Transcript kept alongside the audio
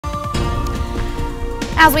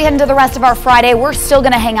As we head into the rest of our Friday, we're still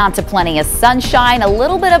going to hang on to plenty of sunshine, a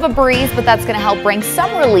little bit of a breeze, but that's going to help bring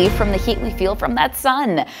some relief from the heat we feel from that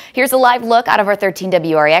sun. Here's a live look out of our 13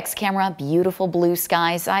 WREX camera. Beautiful blue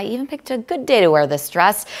skies. I even picked a good day to wear this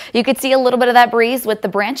dress. You could see a little bit of that breeze with the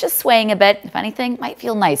branches swaying a bit. If anything, might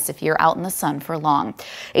feel nice if you're out in the sun for long.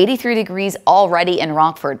 83 degrees already in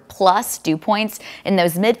Rockford, plus dew points in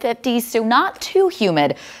those mid-50s, so not too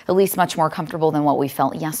humid, at least much more comfortable than what we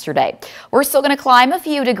felt yesterday. We're still going to climb a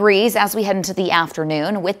few degrees as we head into the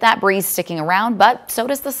afternoon with that breeze sticking around, but so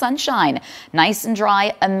does the sunshine. Nice and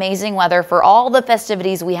dry, amazing weather for all the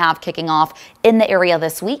festivities we have kicking off in the area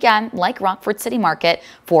this weekend, like Rockford City Market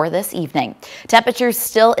for this evening. Temperatures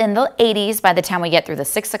still in the 80s by the time we get through the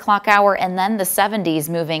 6 o'clock hour, and then the 70s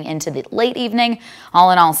moving into the late evening.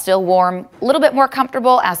 All in all, still warm, a little bit more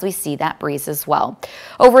comfortable as we see that breeze as well.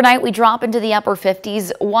 Overnight, we drop into the upper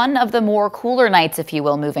 50s, one of the more cooler nights, if you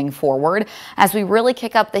will, moving forward as we really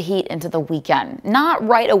kick up the heat into the weekend. Not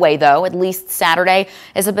right away though, at least Saturday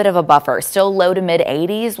is a bit of a buffer. Still low to mid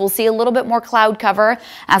 80s. We'll see a little bit more cloud cover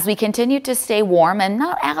as we continue to stay warm and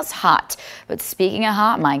not as hot. But speaking of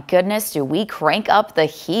hot, my goodness, do we crank up the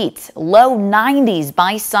heat. Low 90s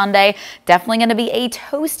by Sunday. Definitely going to be a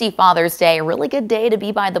toasty Father's Day. A really good day to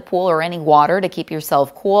be by the pool or any water to keep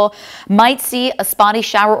yourself cool. Might see a spotty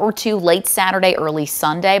shower or two late Saturday, early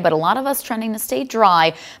Sunday, but a lot of us trending to stay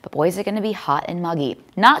dry. But boys, are going to be hot and muggy.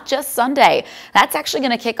 Not just Sunday. That's actually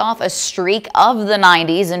going to kick off a streak of the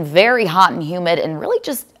 90s and very hot and humid and really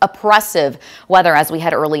just oppressive weather as we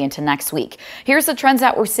head early into next week. Here's the trends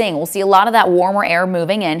that we're seeing. We'll see a lot of that warmer air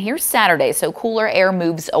moving in. Here's Saturday, so cooler air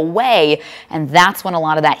moves away, and that's when a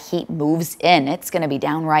lot of that heat moves in. It's going to be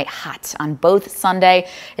downright hot on both Sunday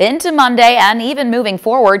into Monday and even moving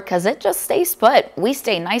forward because it just stays put. We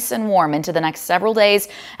stay nice and warm into the next several days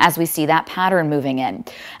as we see that pattern moving in.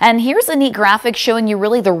 And here's a neat graphic showing you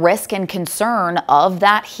really the risk and concern of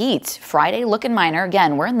that heat. Friday looking minor.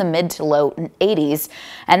 Again, we're in the mid to low 80s.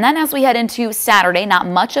 And then as we head into Saturday, not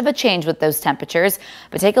much of a change with those temperatures,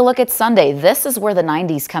 but take a look at Sunday. This is where the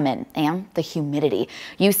 90s come in and the humidity.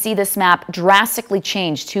 You see this map drastically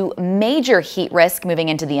change to major heat risk moving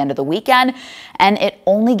into the end of the weekend, and it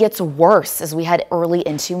only gets worse as we head early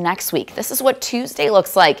into next week. This is what Tuesday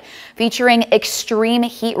looks like, featuring extreme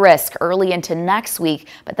heat risk early into next week,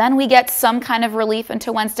 but then we get some kind of relief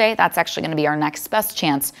into Wednesday. That's actually going to be our next best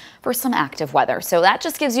chance for some active weather. So that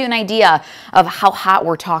just gives you an idea of how hot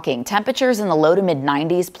we're talking. Temperatures in the low to mid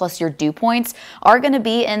 90s plus your dew points are going to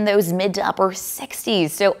be in those mid to upper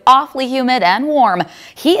 60s. So awfully humid and warm.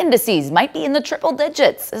 Heat indices might be in the triple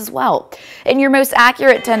digits as well. In your most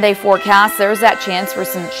accurate 10-day forecast, there's that chance for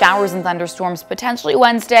some showers and thunderstorms potentially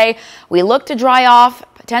Wednesday. We look to dry off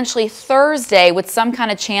potentially Thursday with some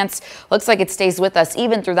kind of chance. Looks like it stays with us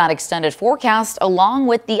even through that extended forecast along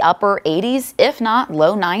with the upper 80s, if not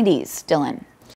low 90s. Dylan.